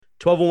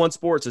1201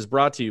 Sports is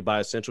brought to you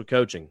by Essential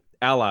Coaching,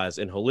 allies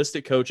in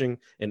holistic coaching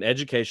and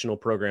educational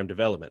program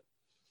development.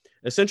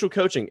 Essential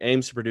Coaching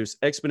aims to produce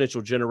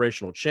exponential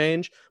generational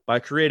change by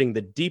creating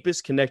the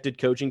deepest connected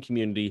coaching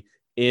community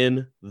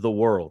in the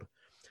world.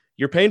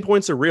 Your pain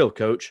points are real,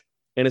 coach,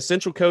 and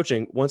Essential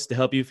Coaching wants to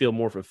help you feel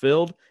more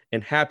fulfilled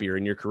and happier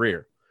in your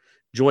career.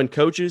 Join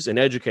coaches and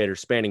educators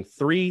spanning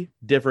 3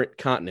 different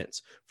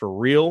continents for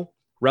real,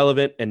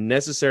 relevant, and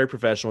necessary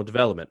professional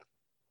development.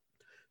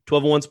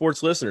 1201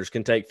 Sports listeners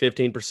can take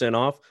 15%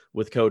 off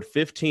with code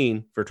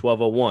 15 for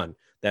 1201.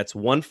 That's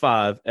 15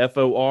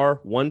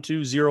 FOR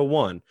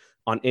 1201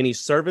 on any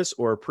service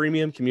or a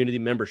premium community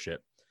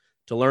membership.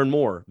 To learn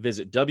more,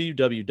 visit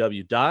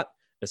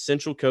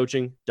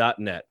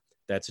www.essentialcoaching.net.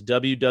 That's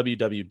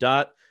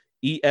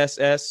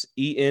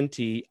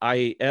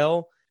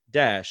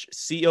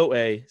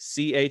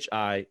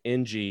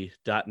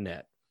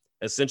www.essential-coaching.net.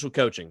 Essential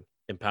Coaching,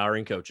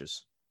 empowering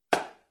coaches.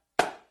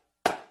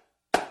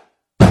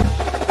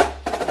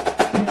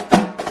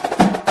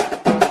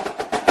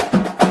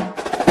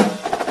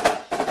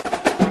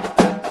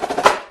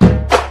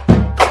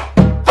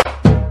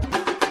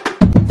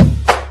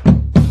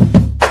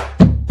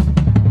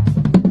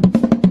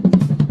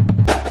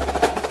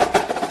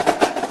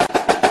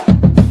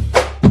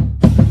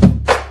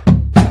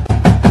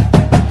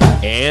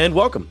 And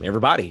welcome,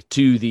 everybody,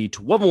 to the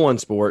 1201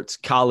 Sports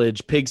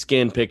College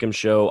Pigskin Pick'em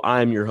Show.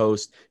 I'm your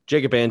host,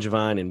 Jacob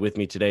Angevine, and with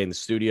me today in the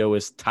studio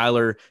is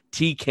Tyler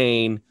T.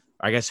 Kane,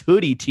 I guess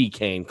Hoodie T.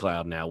 Kane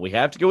Cloud now. We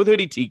have to go with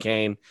Hoodie T.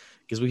 Kane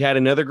because we had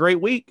another great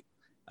week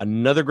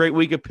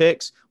of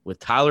picks with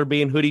Tyler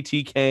being Hoodie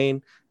T.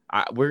 Kane.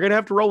 We're going to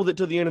have to roll with it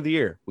till the end of the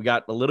year. We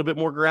got a little bit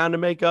more ground to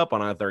make up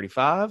on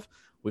I-35.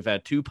 We've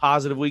had 2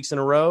 positive weeks in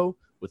a row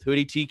with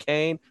Hoodie T.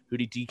 Kane.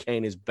 Hoodie T.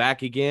 Kane is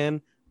back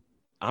again.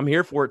 I'm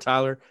here for it,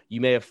 Tyler. You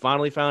may have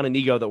finally found an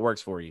ego that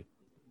works for you.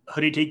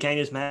 Hoodie T. Kane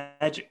is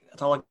magic.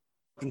 That's all I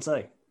can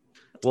say.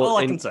 All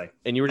I can say.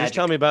 And you were just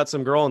telling me about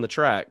some girl on the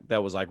track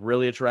that was like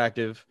really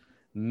attractive.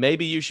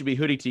 Maybe you should be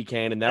Hoodie T.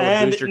 Kane, and that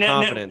would boost your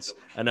confidence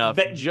enough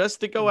just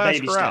to go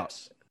ask her out.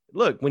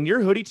 Look, when you're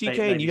Hoodie T.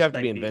 Kane, you have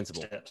to be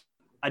invincible.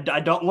 I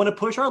don't want to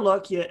push our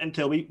luck yet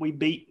until we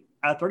beat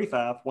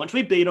I-35. Once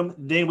we beat them,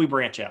 then we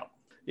branch out.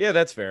 Yeah,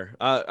 that's fair.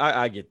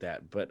 I get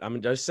that. But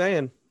I'm just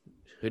saying,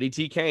 Hoodie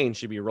T. Kane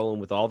should be rolling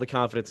with all the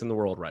confidence in the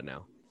world right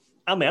now.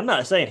 I mean, I'm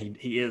not saying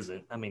he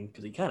isn't. I mean,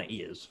 because he kind of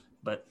is.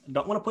 But I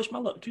don't want to push my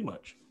luck too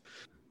much.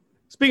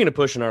 Speaking of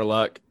pushing our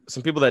luck,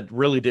 some people that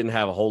really didn't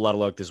have a whole lot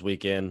of luck this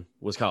weekend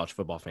was college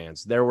football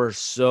fans. There were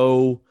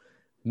so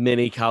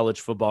many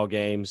college football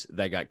games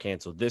that got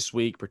canceled this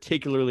week,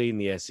 particularly in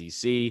the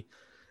SEC.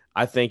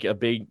 I think a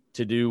big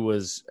to-do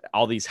was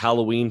all these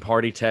Halloween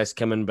party tests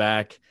coming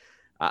back.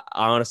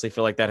 I honestly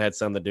feel like that had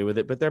something to do with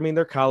it. But, I mean,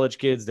 they're college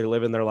kids. They're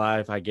living their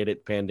life. I get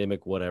it,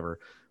 pandemic, whatever.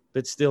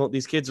 But still,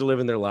 these kids are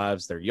living their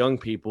lives. They're young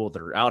people.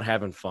 They're out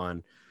having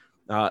fun.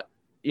 And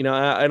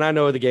I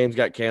know the games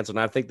got canceled.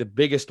 And I think the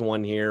biggest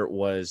one here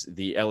was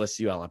the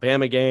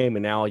LSU-Alabama game.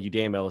 And now all you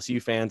damn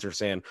LSU fans are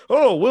saying,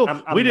 "Oh,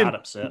 well, we didn't." Not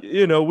upset.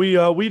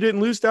 We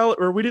didn't lose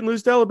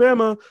to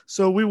Alabama,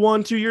 so we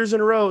won 2 years in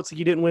a row. It's like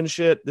you didn't win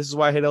shit. This is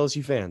why I hate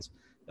LSU fans.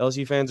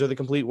 LSU fans are the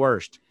complete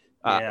worst.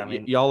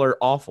 Y'all are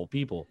awful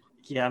people.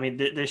 Yeah, I mean,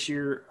 this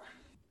year,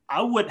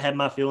 I wouldn't have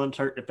my feelings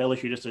hurt if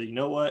LSU just said, you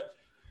know what,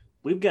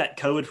 we've got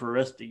COVID for the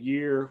rest of the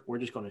year. We're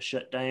just going to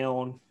shut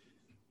down.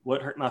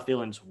 Wouldn't hurt my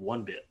feelings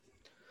one bit.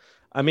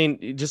 I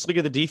mean, just look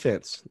at the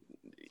defense.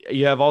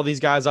 You have all these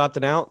guys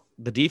opting out.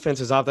 The defense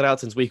has opted out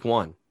since week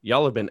 1.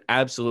 Y'all have been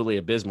absolutely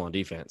abysmal on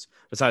defense,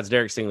 besides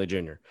Derek Stingley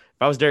Jr. If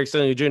I was Derek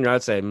Stingley Jr.,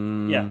 I'd say,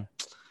 yeah,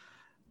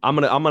 I'm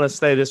gonna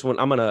stay this one.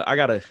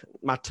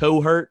 My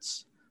toe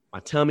hurts.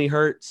 My tummy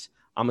hurts.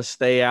 I'm going to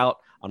stay out.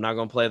 I'm not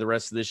going to play the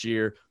rest of this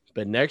year.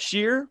 But next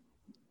year,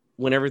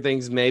 when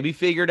everything's maybe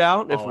figured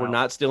out, if we're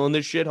not still in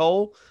this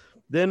shithole,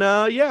 then,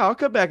 I'll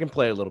come back and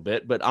play a little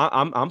bit. But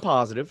I'm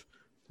positive.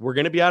 We're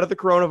going to be out of the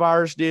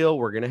coronavirus deal.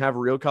 We're going to have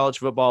real college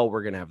football.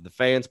 We're going to have the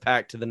fans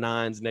packed to the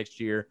nines next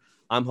year.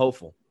 I'm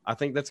hopeful. I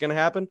think that's going to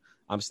happen.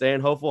 I'm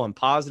staying hopeful. I'm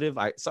positive.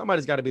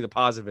 Somebody's got to be the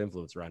positive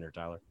influence around here,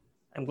 Tyler.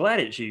 I'm glad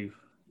it's you.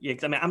 Yeah,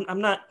 because, I mean,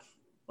 I'm not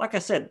 – like I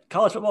said,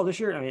 college football this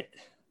year, I mean,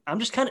 I'm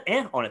just kind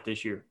of on it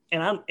this year.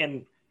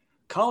 And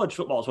college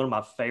football is one of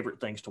my favorite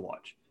things to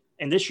watch.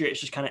 And this year, it's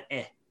just kind of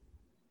And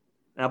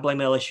I blame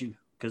LSU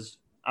because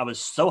I was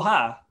so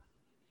high,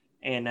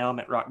 and now I'm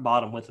at rock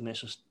bottom with them.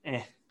 It's just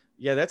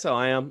Yeah, that's how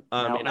I am.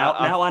 Now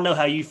I know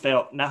how you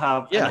felt. Now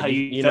how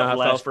you know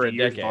how I felt for a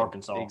decade.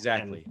 Arkansas.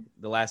 Exactly.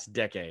 The last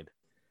decade.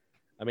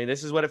 I mean,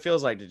 this is what it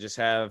feels like to just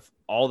have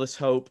all this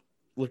hope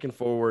looking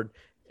forward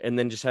and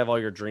then just have all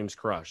your dreams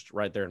crushed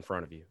right there in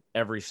front of you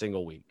every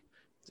single week.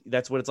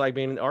 That's what it's like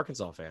being an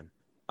Arkansas fan.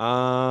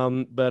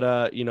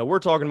 We're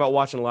talking about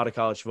watching a lot of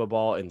college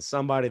football, and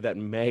somebody that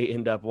may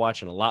end up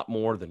watching a lot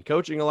more than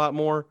coaching a lot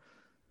more.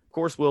 Of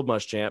course, Will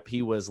Muschamp.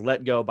 He was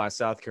let go by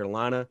South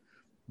Carolina.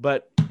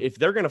 But if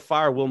they're going to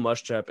fire Will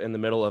Muschamp in the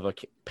middle of a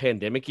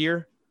pandemic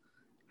year,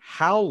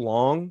 how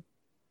long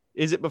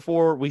is it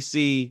before we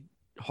see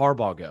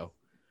Harbaugh go?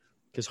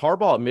 because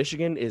Harbaugh at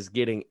Michigan is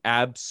getting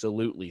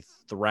absolutely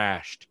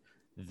thrashed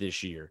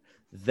this year.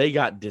 They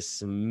got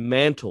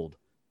dismantled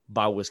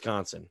by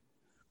Wisconsin.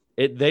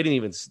 They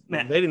did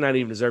not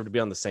even deserve to be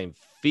on the same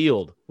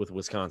field with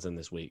Wisconsin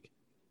this week.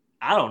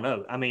 I don't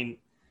know. I mean,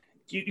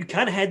 you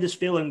kind of had this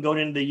feeling going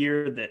into the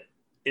year that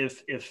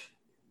if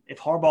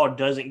Harbaugh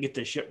doesn't get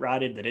the ship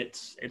righted, that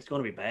it's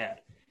going to be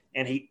bad.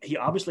 And he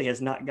obviously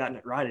has not gotten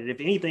it righted. If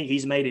anything,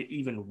 he's made it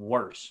even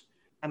worse.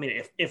 I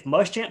mean, if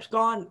Muschamp's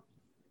gone,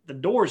 the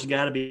door's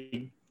got to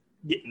be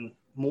getting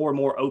more and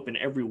more open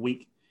every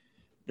week.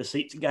 The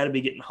seats got to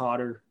be getting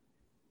hotter.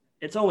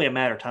 It's only a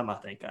matter of time, I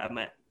think.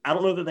 I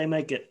don't know that they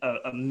make it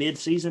a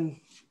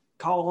mid-season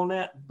call on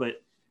that,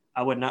 but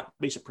I would not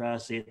be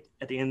surprised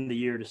at the end of the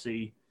year to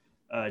see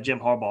Jim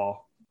Harbaugh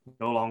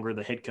no longer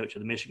the head coach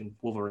of the Michigan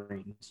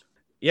Wolverines.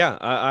 Yeah,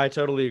 I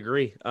totally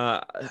agree.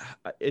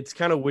 It's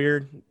kind of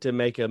weird to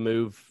make a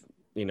move,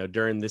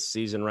 during this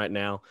season right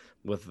now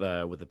with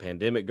the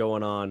pandemic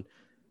going on.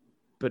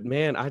 But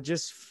man, I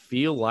just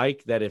feel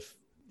like that if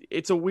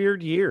it's a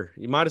weird year,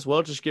 you might as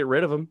well just get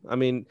rid of him. I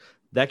mean,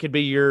 that could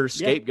be your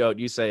scapegoat.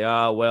 Yeah. You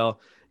say,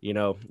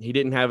 he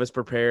didn't have us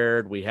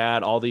prepared. We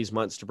had all these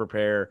months to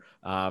prepare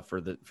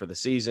for the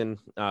season,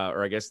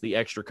 or I guess the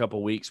extra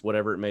couple weeks,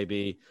 whatever it may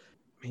be.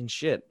 I mean,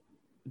 shit,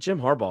 Jim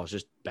Harbaugh is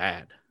just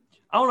bad.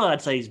 I don't know.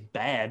 I'd say he's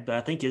bad, but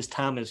I think his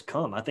time has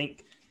come. I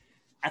think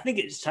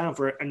it's time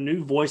for a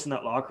new voice in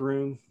that locker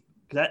room.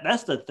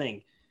 That's the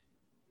thing.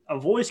 A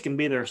voice can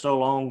be there so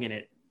long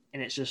and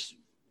it's just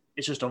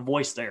a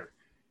voice there.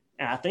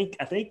 And I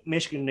think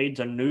Michigan needs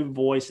a new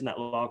voice in that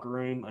locker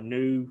room, a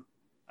new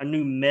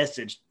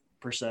message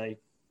per se.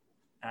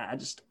 I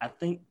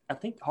think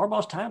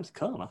Harbaugh's time's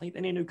come. I think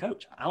they need a new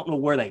coach. I don't know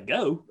where they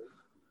go.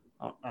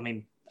 I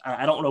mean,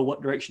 I don't know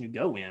what direction you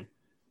go in,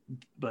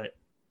 but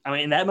I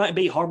mean, that might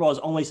be Harbaugh's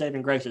only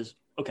saving grace is,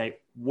 okay,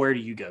 where do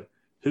you go?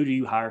 Who do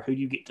you hire? Who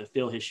do you get to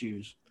fill his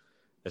shoes?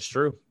 That's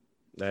true.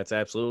 That's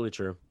absolutely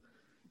true.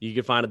 You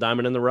could find a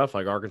diamond in the rough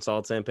like Arkansas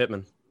at Sam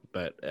Pittman,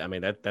 but I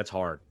mean, that's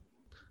hard.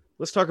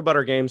 Let's talk about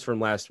our games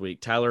from last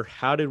week. Tyler,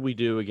 how did we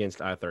do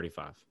against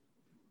I-35?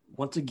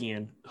 Once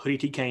again, Hoodie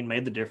T. Kane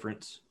made the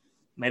difference,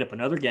 made up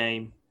another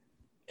game.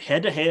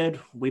 Head-to-head,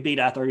 we beat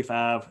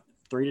I-35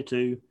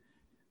 3-2.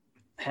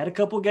 Had a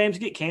couple of games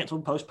get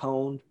canceled,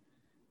 postponed,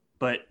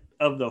 but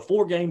of the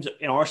 4 games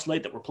in our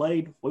slate that were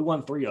played, we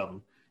won 3 of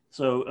them.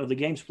 So of the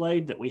games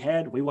played that we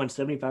had, we won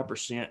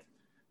 75%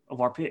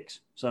 of our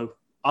picks. So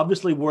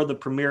obviously we're the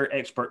premier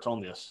experts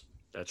on this.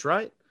 That's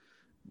right.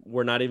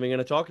 We're not even going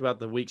to talk about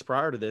the weeks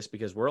prior to this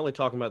because we're only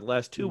talking about the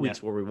last 2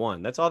 weeks where we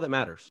won. That's all that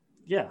matters.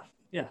 Yeah.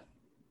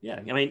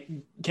 I mean,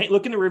 you can't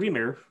look in the rearview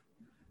mirror.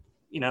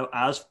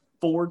 Eyes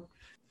forward,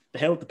 the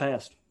hell with the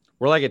past.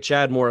 We're like a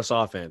Chad Morris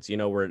offense.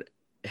 We're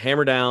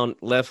hammer down,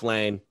 left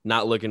lane,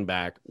 not looking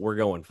back. We're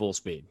going full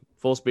speed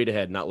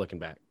ahead, not looking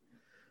back.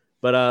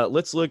 But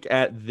let's look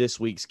at this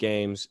week's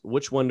games.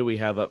 Which one do we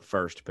have up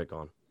first to pick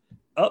on?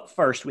 Up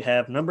first, we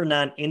have number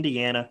 9,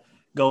 Indiana,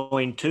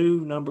 going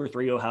to number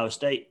 3, Ohio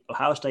State.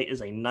 Ohio State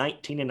is a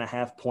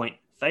 19.5-point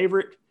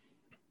favorite.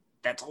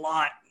 That's a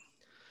lot.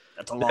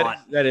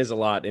 That is a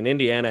lot. And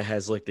Indiana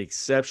has looked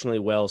exceptionally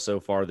well so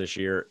far this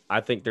year. I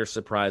think they're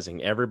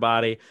surprising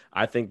everybody.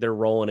 I think they're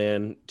rolling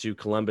in to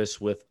Columbus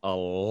with a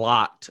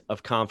lot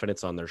of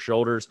confidence on their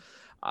shoulders.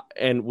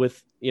 And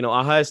with,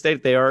 Ohio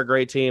State, they are a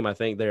great team. I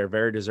think they're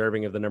very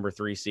deserving of the number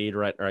 3 seed,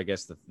 right? Or I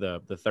guess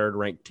the third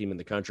ranked team in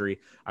the country.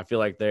 I feel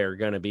like they're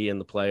going to be in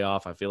the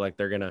playoff. I feel like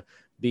they're going to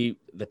be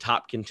the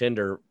top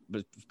contender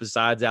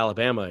besides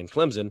Alabama and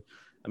Clemson.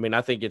 I mean,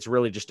 I think it's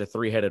really just a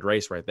 3-headed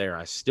race right there.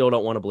 I still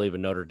don't want to believe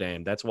in Notre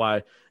Dame. That's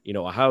why,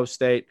 Ohio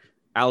State,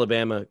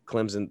 Alabama,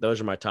 Clemson, those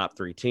are my top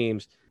 3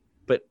 teams.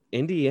 But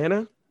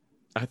Indiana,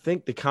 I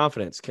think the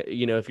confidence,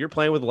 if you're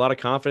playing with a lot of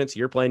confidence,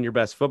 you're playing your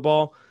best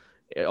football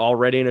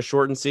already in a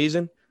shortened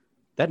season,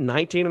 that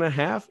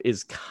 19.5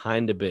 is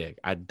kind of big.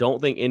 I don't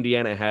think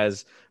Indiana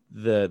has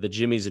the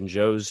Jimmies and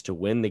Joes to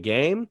win the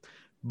game,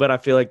 but I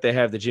feel like they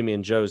have the Jimmy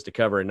and Joes to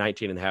cover a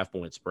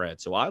 19.5-point spread.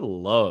 So I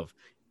love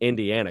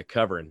Indiana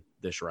covering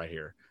this right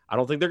here. I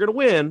don't think they're going to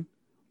win,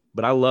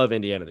 but I love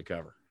Indiana to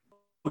cover.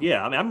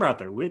 Yeah, I mean, I'm right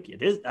there with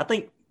you. I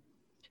think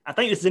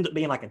this ends up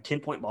being like a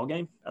 10-point ball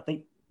game. I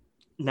think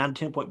 9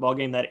 to 10-point ball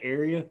game, that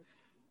area.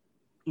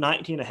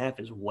 19.5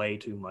 is way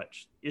too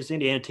much. This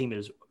Indiana team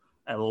is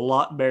a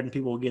lot better than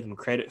people will give them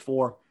credit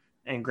for.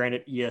 And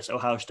granted, yes,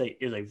 Ohio State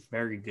is a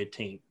very good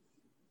team.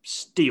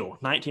 Still,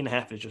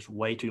 19.5 is just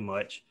way too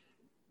much.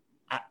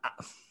 I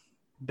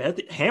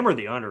hammer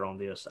the under on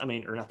this. I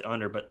mean, or not the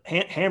under, but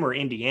hammer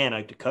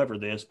Indiana to cover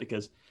this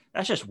because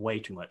that's just way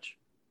too much.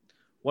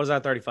 What does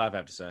I-35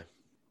 have to say?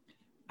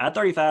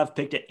 I-35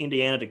 picked at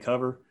Indiana to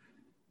cover.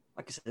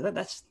 Like I said,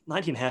 that's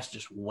 19.5 is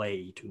just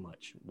way too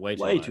much.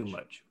 Way too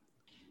much.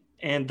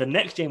 And the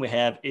next game we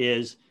have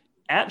is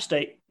App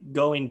State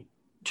going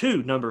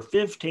to number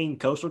 15,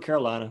 Coastal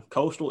Carolina.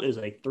 Coastal is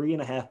a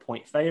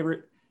 3.5-point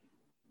favorite.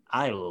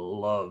 I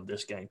love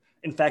this game.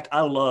 In fact,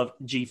 I love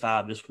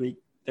G5 this week.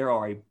 There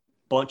are a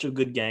bunch of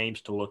good games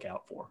to look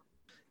out for.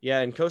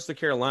 Yeah, and Coastal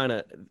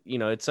Carolina,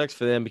 it sucks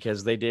for them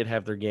because they did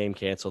have their game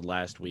canceled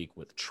last week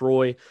with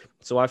Troy.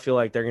 So I feel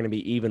like they're going to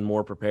be even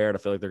more prepared. I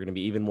feel like they're going to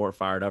be even more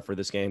fired up for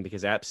this game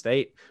because App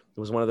State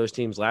was one of those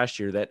teams last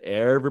year that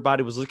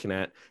everybody was looking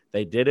at.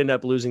 They did end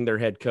up losing their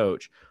head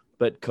coach.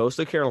 But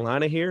Coastal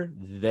Carolina here,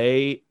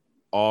 they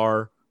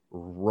are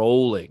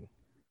rolling.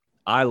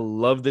 I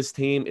love this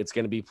team. It's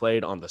going to be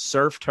played on the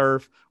surf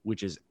turf,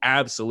 which is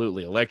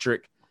absolutely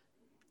electric.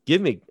 Give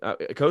me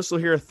Coastal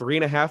here, a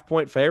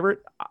 3.5-point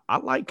favorite. I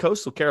like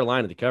Coastal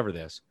Carolina to cover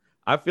this.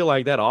 I feel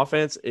like that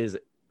offense is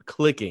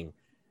clicking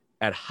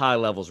at high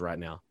levels right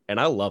now, and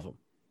I love them.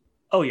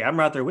 Oh, yeah, I'm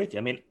right there with you.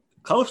 I mean,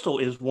 Coastal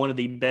is one of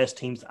the best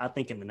teams, I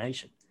think, in the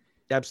nation.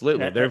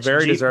 Absolutely. They're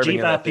very deserving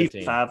of that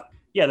 15. P5.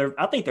 Yeah,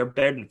 I think they're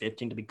better than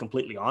 15, to be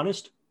completely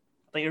honest.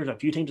 I think there's a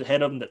few teams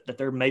ahead of them that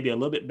they're maybe a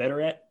little bit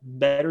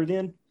better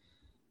than.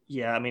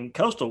 Yeah, I mean,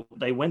 Coastal,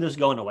 they win this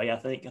going away, I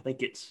think. I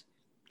think it's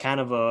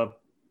kind of a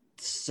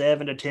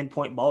 7 to 10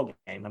 point ball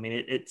game. I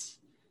mean, it's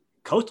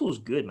Coastal's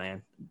good,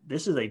 man.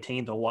 This is a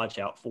team to watch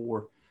out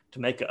for to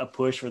make a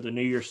push for the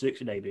New Year's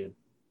 60-day bid.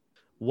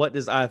 What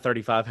does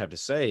I-35 have to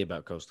say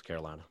about Coastal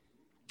Carolina?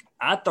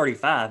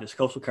 I-35 is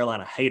Coastal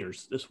Carolina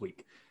haters this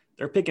week.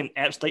 They're picking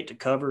App State to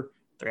cover.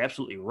 They're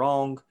absolutely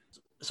wrong.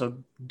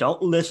 So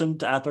don't listen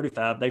to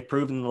I-35. They've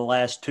proven in the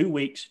last 2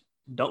 weeks,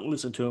 don't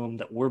listen to them,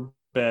 that we're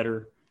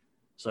better.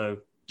 So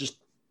just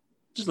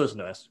listen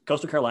to us.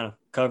 Coastal Carolina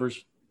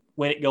covers,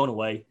 win it going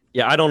away.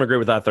 Yeah, I don't agree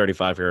with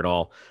I-35 here at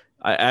all.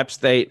 App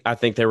State, I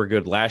think they were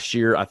good last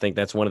year. I think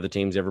that's one of the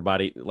teams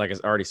everybody, like I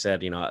already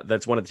said,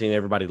 that's one of the teams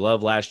everybody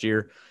loved last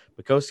year.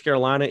 But Coastal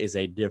Carolina is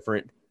a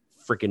different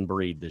freaking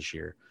breed this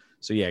year.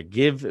 So, yeah,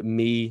 give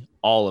me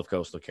all of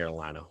Coastal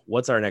Carolina.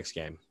 What's our next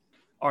game?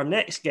 Our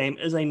next game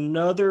is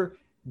another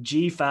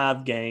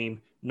G5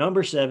 game.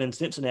 Number 7,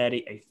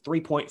 Cincinnati, a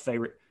 3-point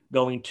favorite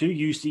going to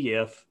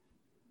UCF.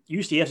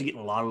 UCF's getting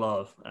a lot of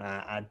love.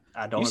 I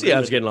don't.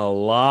 UCF's getting a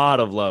lot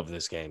of love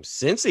this game.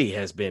 Cincy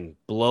has been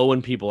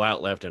blowing people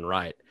out left and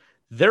right.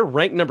 They're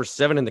ranked number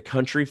 7 in the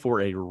country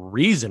for a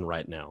reason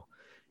right now.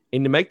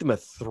 And to make them a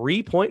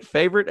 3-point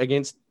favorite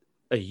against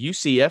a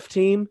UCF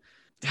team,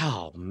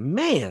 oh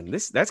man,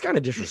 that's kind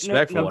of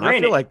disrespectful. And I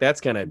feel like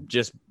that's going to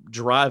just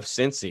drive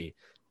Cincy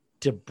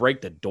to break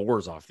the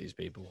doors off these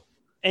people.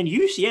 And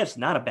UCF's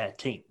not a bad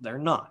team. They're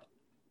not.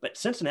 But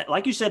Cincinnati,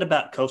 like you said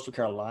about Coastal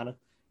Carolina,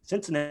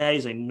 Cincinnati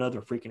is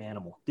another freaking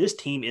animal. This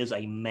team is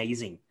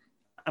amazing.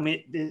 I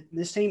mean,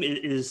 this team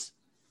is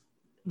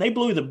 – they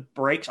blew the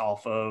brakes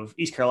off of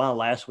East Carolina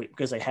last week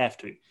because they have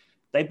to.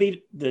 They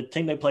beat the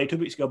team they played 2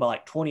 weeks ago by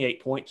like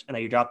 28 points, and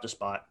they dropped a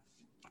spot.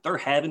 They're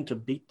having to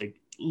beat the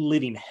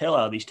living hell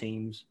out of these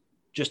teams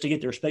just to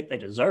get the respect they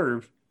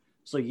deserve.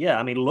 So, yeah,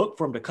 I mean, look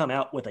for them to come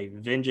out with a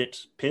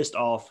vengeance, pissed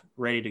off,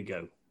 ready to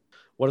go.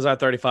 What does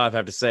I-35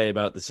 have to say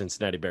about the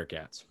Cincinnati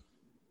Bearcats?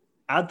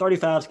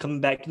 I-35 is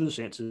coming back to the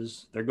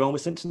senses. They're going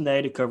with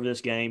Cincinnati to cover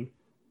this game.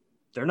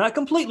 They're not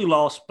completely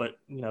lost, but,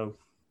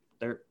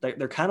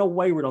 they're kind of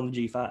wayward on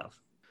the G5.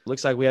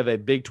 Looks like we have a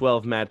Big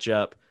 12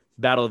 matchup,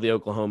 battle of the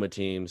Oklahoma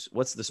teams.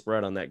 What's the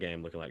spread on that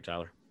game looking like,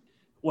 Tyler?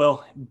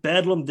 Well,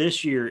 Bedlam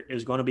this year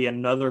is going to be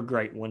another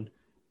great one,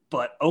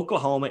 but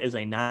Oklahoma is a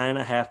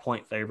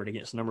 9.5-point favorite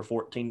against number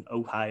 14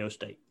 Ohio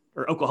State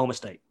or Oklahoma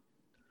State.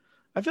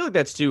 I feel like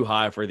that's too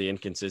high for the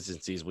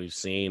inconsistencies we've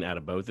seen out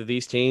of both of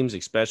these teams,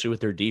 especially with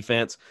their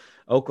defense.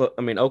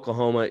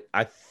 Oklahoma,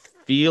 I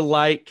feel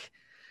like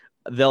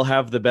they'll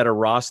have the better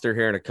roster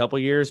here in a couple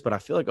years, but I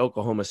feel like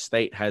Oklahoma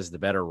State has the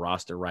better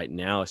roster right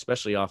now,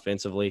 especially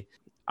offensively.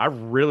 I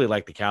really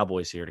like the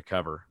Cowboys here to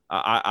cover.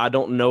 I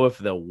don't know if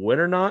they'll win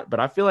or not,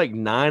 but I feel like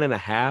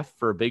 9.5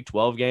 for a Big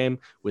 12 game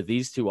with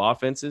these two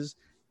offenses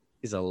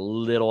is a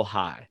little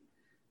high.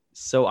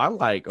 So I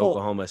like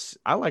Oklahoma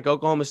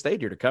State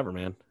here to cover,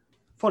 man.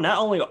 Well, not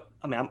only,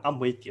 I'm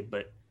with you,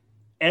 but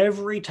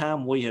every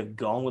time we have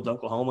gone with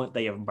Oklahoma,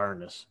 they have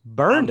burned us.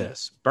 Burned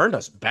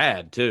us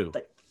bad too.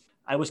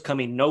 I was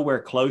coming nowhere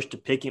close to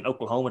picking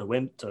Oklahoma to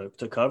win to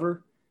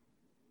cover.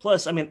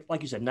 Plus,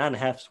 like you said,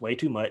 9.5 is way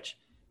too much.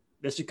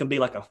 This is going to be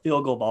like a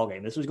field goal ball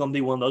game. This is going to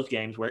be one of those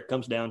games where it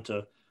comes down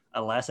to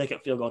a last-second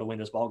field goal to win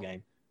this ball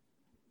game.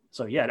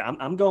 So, yeah,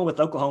 I'm going with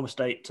Oklahoma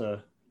State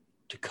to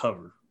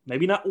cover.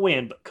 Maybe not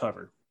win, but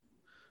cover.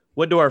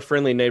 What do our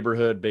friendly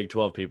neighborhood Big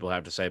 12 people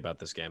have to say about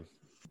this game?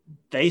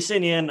 They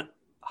sent in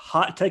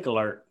hot take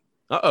alert.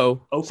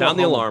 Uh-oh. Sound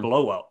the alarm.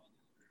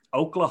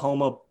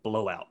 Oklahoma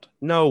blowout.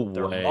 No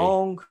They're way.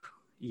 Wrong.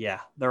 Yeah,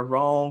 they're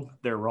wrong.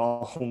 They're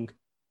wrong.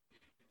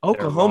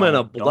 Oklahoma in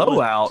a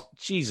blowout.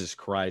 Jesus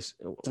Christ.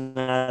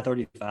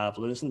 35.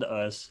 Listen to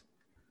us.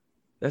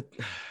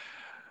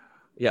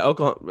 Yeah,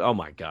 Oklahoma. Oh,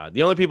 my God.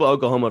 The only people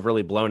Oklahoma have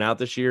really blown out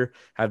this year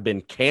have been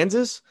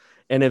Kansas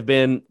and have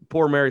been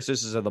poor Mary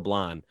Sisters of the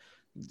Blind.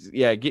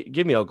 Yeah,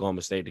 give me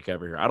Oklahoma State to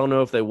cover here. I don't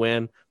know if they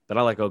win, but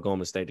I like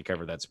Oklahoma State to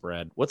cover that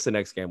spread. What's the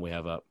next game we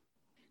have up?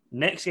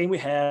 Next game we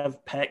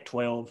have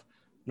Pac-12,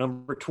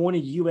 number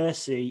 20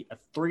 USC, a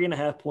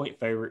 3.5-point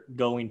favorite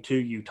going to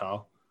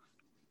Utah.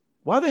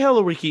 Why the hell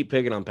do we keep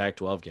picking on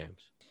Pac-12 games?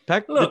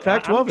 The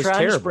Pac-12 is terrible. I'm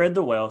trying to spread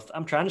the wealth.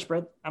 I'm trying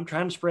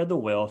to spread the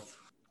wealth.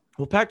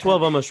 Well,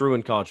 Pac-12 almost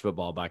ruined college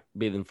football by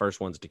being the first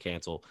ones to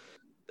cancel.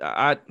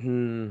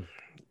 USC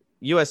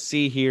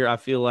here, I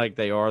feel like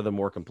they are the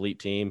more complete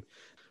team.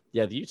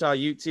 Yeah, the Utah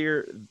Utes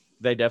here,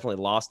 they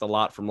definitely lost a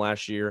lot from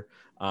last year.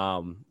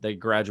 They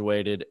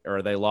graduated,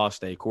 or they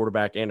lost a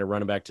quarterback and a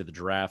running back to the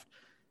draft.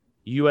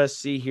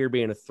 USC here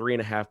being a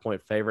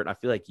 3.5-point favorite, I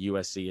feel like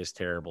USC is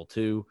terrible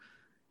too.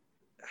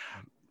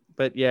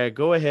 But yeah,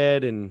 go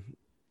ahead and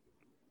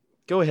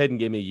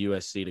give me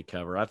USC to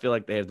cover. I feel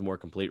like they have the more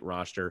complete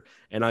roster,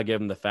 and I'll give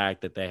them the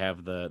fact that they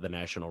have the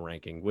national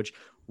ranking, which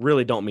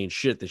really don't mean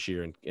shit this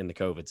year in the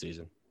COVID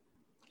season.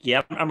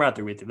 Yeah, I'm right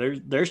there with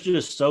you. There's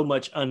just so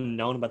much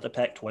unknown about the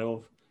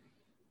Pac-12.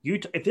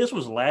 Utah, if this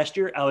was last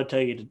year, I would tell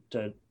you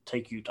to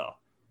take Utah.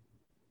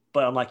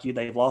 But unlike you,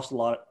 they've lost a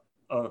lot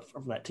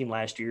from that team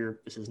last year.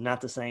 This is not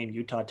the same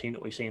Utah team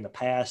that we've seen in the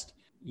past.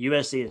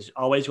 USC is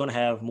always going to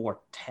have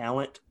more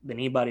talent than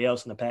anybody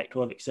else in the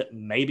Pac-12 except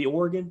maybe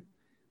Oregon.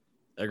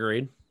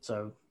 Agreed.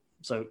 So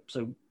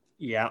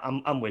yeah,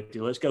 I'm with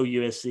you. Let's go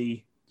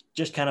USC.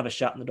 Just kind of a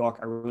shot in the dark.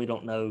 I really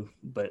don't know,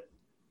 but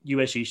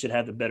USC should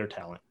have the better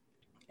talent.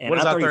 And what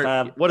does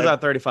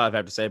I-35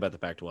 have to say about the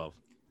Pac-12?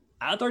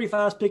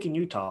 I-35 is picking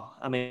Utah.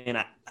 I mean,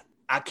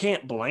 I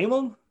can't blame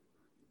them.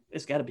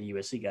 It's got to be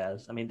USC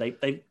guys. I mean,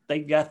 they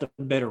got the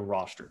better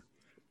roster.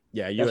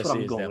 Yeah, USC That's what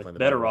I'm is going definitely with. the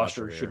Better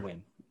roster should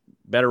win.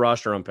 Better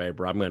roster on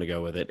paper. I'm going to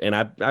go with it. And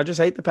I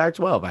just hate the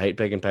Pac-12. I hate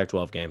picking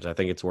Pac-12 games. I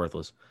think it's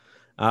worthless.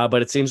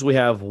 But it seems we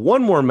have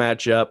one more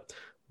matchup.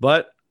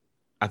 But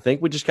I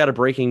think we just got a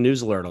breaking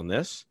news alert on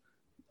this.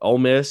 Ole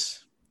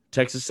Miss,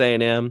 Texas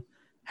A&M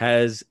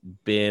has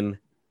been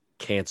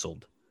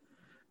canceled.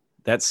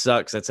 That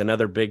sucks. That's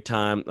another big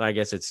time. I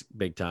guess it's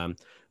big time.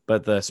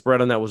 But the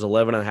spread on that was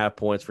 11.5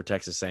 points for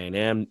Texas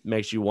A&M.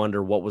 Makes you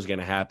wonder what was going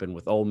to happen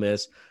with Ole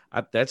Miss.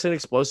 That's an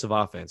explosive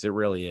offense. It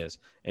really is.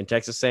 And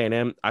Texas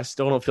A&M, I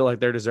still don't feel like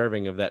they're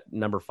deserving of that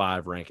number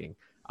 5 ranking.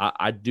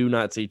 I do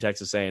not see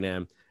Texas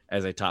A&M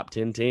as a top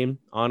 10 team,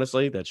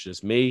 honestly. That's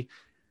just me.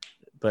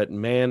 But,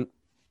 man,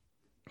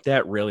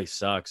 that really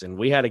sucks. And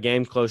we had a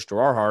game close to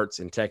our hearts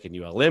in Tech and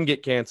ULM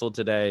get canceled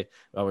today.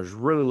 I was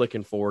really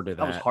looking forward to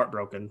that. I was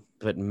heartbroken.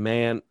 But,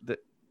 man,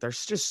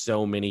 there's just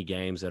so many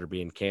games that are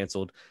being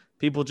canceled.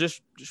 People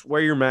just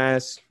wear your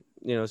mask,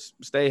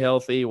 stay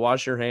healthy,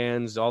 wash your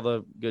hands, all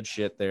the good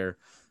shit there.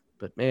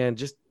 But, man,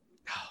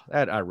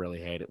 that I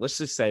really hate it. Let's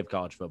just save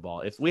college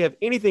football. If we have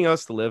anything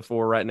else to live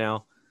for right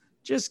now,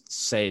 just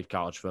save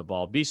college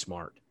football. Be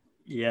smart.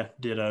 Yeah,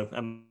 ditto.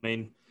 I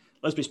mean,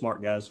 let's be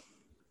smart, guys.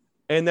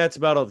 And that's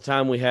about all the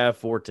time we have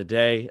for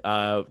today.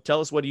 Tell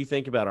us what do you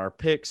think about our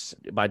picks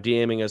by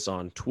DMing us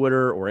on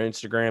Twitter or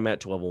Instagram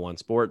at 1201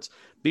 Sports.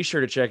 Be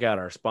sure to check out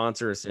our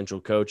sponsor,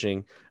 Essential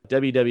Coaching,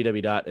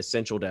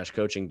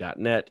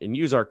 www.essential-coaching.net, and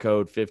use our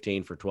code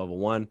 15 for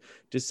 1201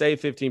 to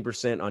save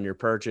 15% on your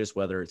purchase,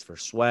 whether it's for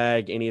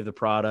swag, any of the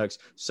products,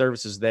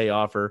 services they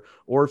offer,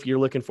 or if you're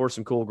looking for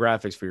some cool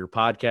graphics for your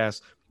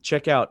podcast.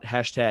 Check out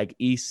hashtag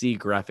EC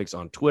Graphics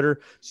on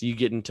Twitter so you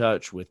get in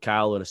touch with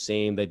Kyle and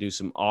Asim. They do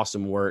some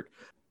awesome work.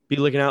 Be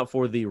looking out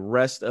for the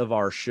rest of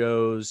our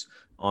shows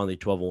on the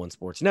 1201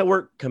 Sports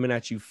Network coming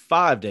at you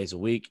 5 days a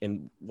week.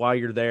 And while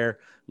you're there,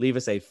 leave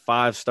us a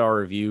 5-star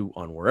review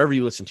on wherever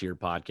you listen to your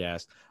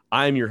podcast.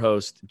 I am your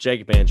host,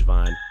 Jacob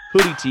Angevine,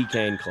 Hoodie TK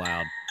and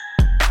Cloud.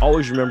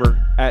 Always remember,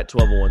 at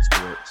 1201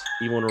 Sports,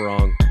 even when we're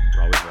wrong,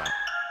 we're always right.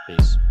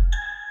 Peace.